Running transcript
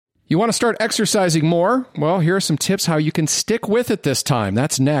You want to start exercising more? Well, here are some tips how you can stick with it this time.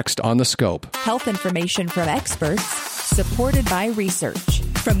 That's next on The Scope. Health information from experts, supported by research.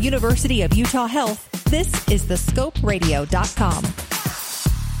 From University of Utah Health, this is thescoperadio.com.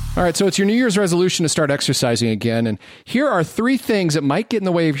 All right, so it's your New Year's resolution to start exercising again, and here are 3 things that might get in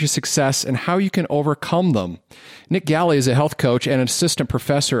the way of your success and how you can overcome them. Nick Galley is a health coach and an assistant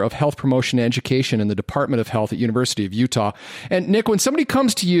professor of health promotion and education in the Department of Health at University of Utah. And Nick, when somebody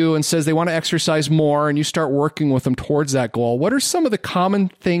comes to you and says they want to exercise more and you start working with them towards that goal, what are some of the common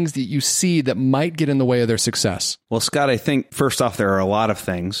things that you see that might get in the way of their success? Well, Scott, I think first off, there are a lot of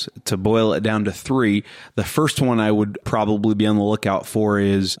things. To boil it down to 3, the first one I would probably be on the lookout for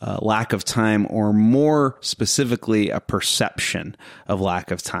is lack of time, or more specifically, a perception of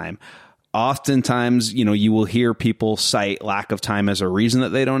lack of time. Oftentimes, you will hear people cite lack of time as a reason that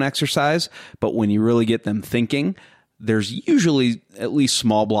they don't exercise, but when you really get them thinking, there's usually at least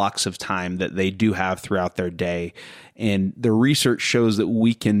small blocks of time that they do have throughout their day. And the research shows that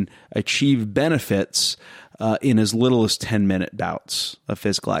we can achieve benefits in as little as 10-minute bouts of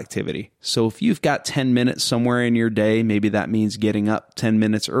physical activity. So if you've got 10 minutes somewhere in your day, maybe that means getting up 10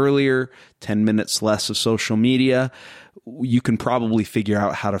 minutes earlier, 10 minutes less of social media, you can probably figure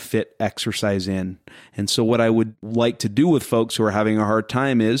out how to fit exercise in. And so what I would like to do with folks who are having a hard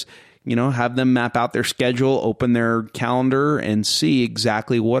time is, have them map out their schedule, open their calendar, and see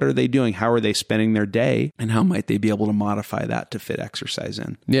exactly what are they doing, how are they spending their day, and how might they be able to modify that to fit exercise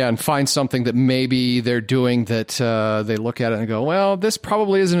in. Yeah, and find something that maybe they're doing that they look at it and go, well, this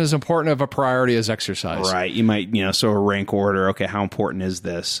probably isn't as important of a priority as exercise. Right. You might, sort of rank order, okay, how important is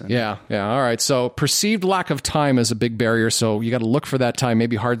this? Yeah. All right. So perceived lack of time is a big barrier. So you got to look for that time,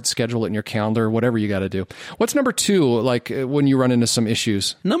 maybe hard schedule it in your calendar, whatever you got to do. What's number 2, like when you run into some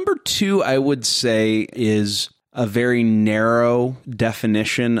issues? Number 2, I would say, is a very narrow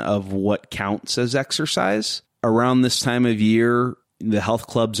definition of what counts as exercise. Around this time of year, the health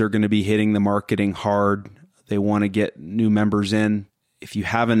clubs are going to be hitting the marketing hard. They want to get new members in. If you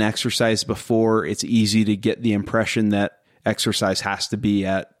haven't exercised before, it's easy to get the impression that exercise has to be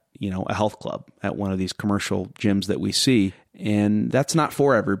at, a health club, at one of these commercial gyms that we see. And that's not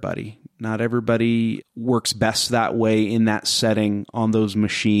for everybody. Not everybody works best that way in that setting on those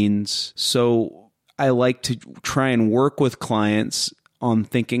machines. So I like to try and work with clients on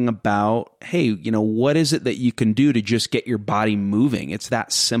thinking about, hey, what is it that you can do to just get your body moving? It's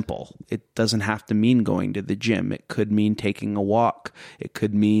that simple. It doesn't have to mean going to the gym. It could mean taking a walk. It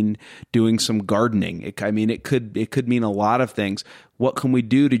could mean doing some gardening. It could mean a lot of things. What can we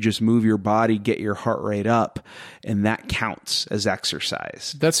do to just move your body, get your heart rate up? And that counts as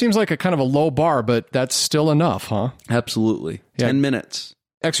exercise. That seems like a kind of a low bar, but that's still enough, huh? Absolutely. Yeah. 10 minutes.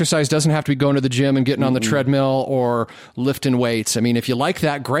 Exercise doesn't have to be going to the gym and getting on the treadmill or lifting weights. I mean, if you like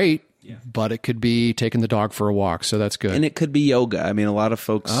that, great. Yeah. But it could be taking the dog for a walk, so that's good. And it could be yoga. I mean, a lot of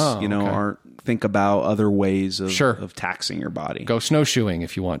folks, aren't think about other ways of taxing your body. Go snowshoeing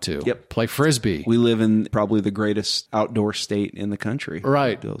if you want to. Yep. Play Frisbee. We live in probably the greatest outdoor state in the country.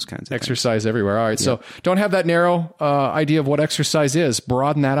 Right. Those kinds of exercise everywhere. All right. Yep. So don't have that narrow idea of what exercise is.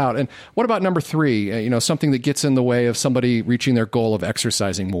 Broaden that out. And what about number 3? Something that gets in the way of somebody reaching their goal of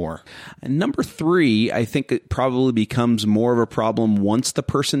exercising more. And number 3, I think it probably becomes more of a problem once the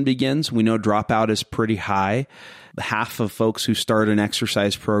person begins. We know dropout is pretty high. Half of folks who start an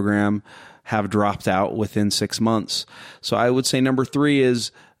exercise program have dropped out within 6 months. So I would say number 3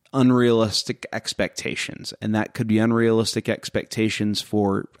 is unrealistic expectations. And that could be unrealistic expectations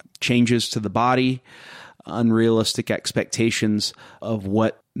for changes to the body, unrealistic expectations of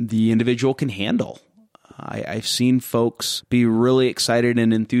what the individual can handle. I've seen folks be really excited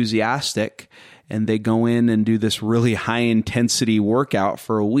and enthusiastic, and they go in and do this really high intensity workout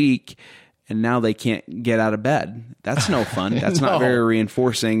for a week, and now they can't get out of bed. That's no fun. That's not very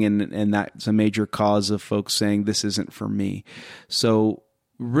reinforcing, and that's a major cause of folks saying this isn't for me. So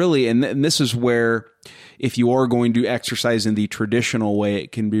really, and this is where if you are going to exercise in the traditional way,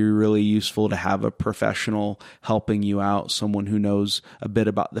 it can be really useful to have a professional helping you out, someone who knows a bit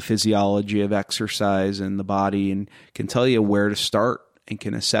about the physiology of exercise and the body and can tell you where to start and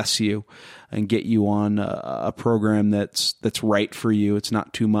can assess you and get you on a program that's right for you. It's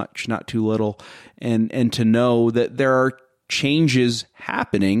not too much, not too little. And to know that there are changes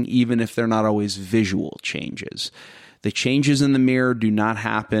happening, even if they're not always visual changes. The changes in the mirror do not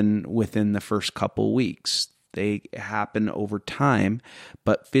happen within the first couple weeks. They happen over time,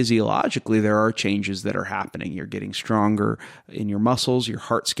 but physiologically there are changes that are happening. You're getting stronger in your muscles, your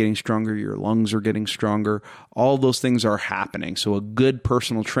heart's getting stronger, your lungs are getting stronger. All those things are happening. So a good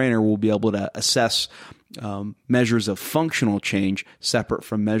personal trainer will be able to assess measures of functional change separate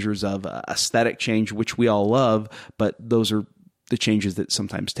from measures of aesthetic change, which we all love, but those are the changes that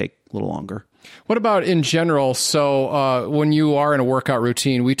sometimes take a little longer. What about in general? So when you are in a workout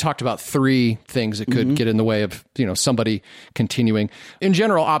routine, we talked about 3 things that could get in the way of, somebody continuing. In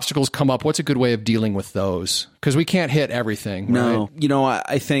general, obstacles come up. What's a good way of dealing with those? Because we can't hit everything. No, right?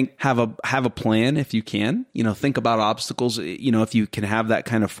 I think have a plan if you can. Think about obstacles. If you can have that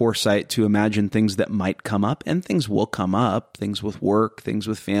kind of foresight to imagine things that might come up, and things will come up. Things with work, things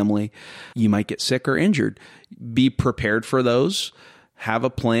with family. You might get sick or injured. Be prepared for those. Have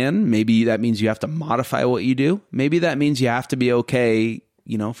a plan. Maybe that means you have to modify what you do. Maybe that means you have to be okay,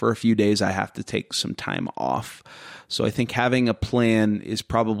 for a few days I have to take some time off. So I think having a plan is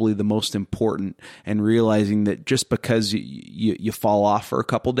probably the most important, and realizing that just because you fall off for a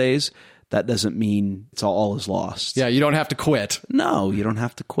couple days, that doesn't mean it's all is lost. Yeah, you don't have to quit. No, you don't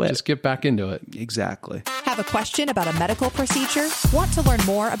have to quit. Just get back into it. Exactly. Have a question about a medical procedure? Want to learn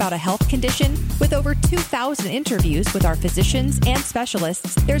more about a health condition? With over 2,000 interviews with our physicians and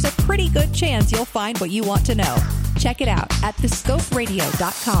specialists, there's a pretty good chance you'll find what you want to know. Check it out at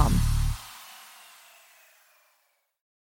thescoperadio.com.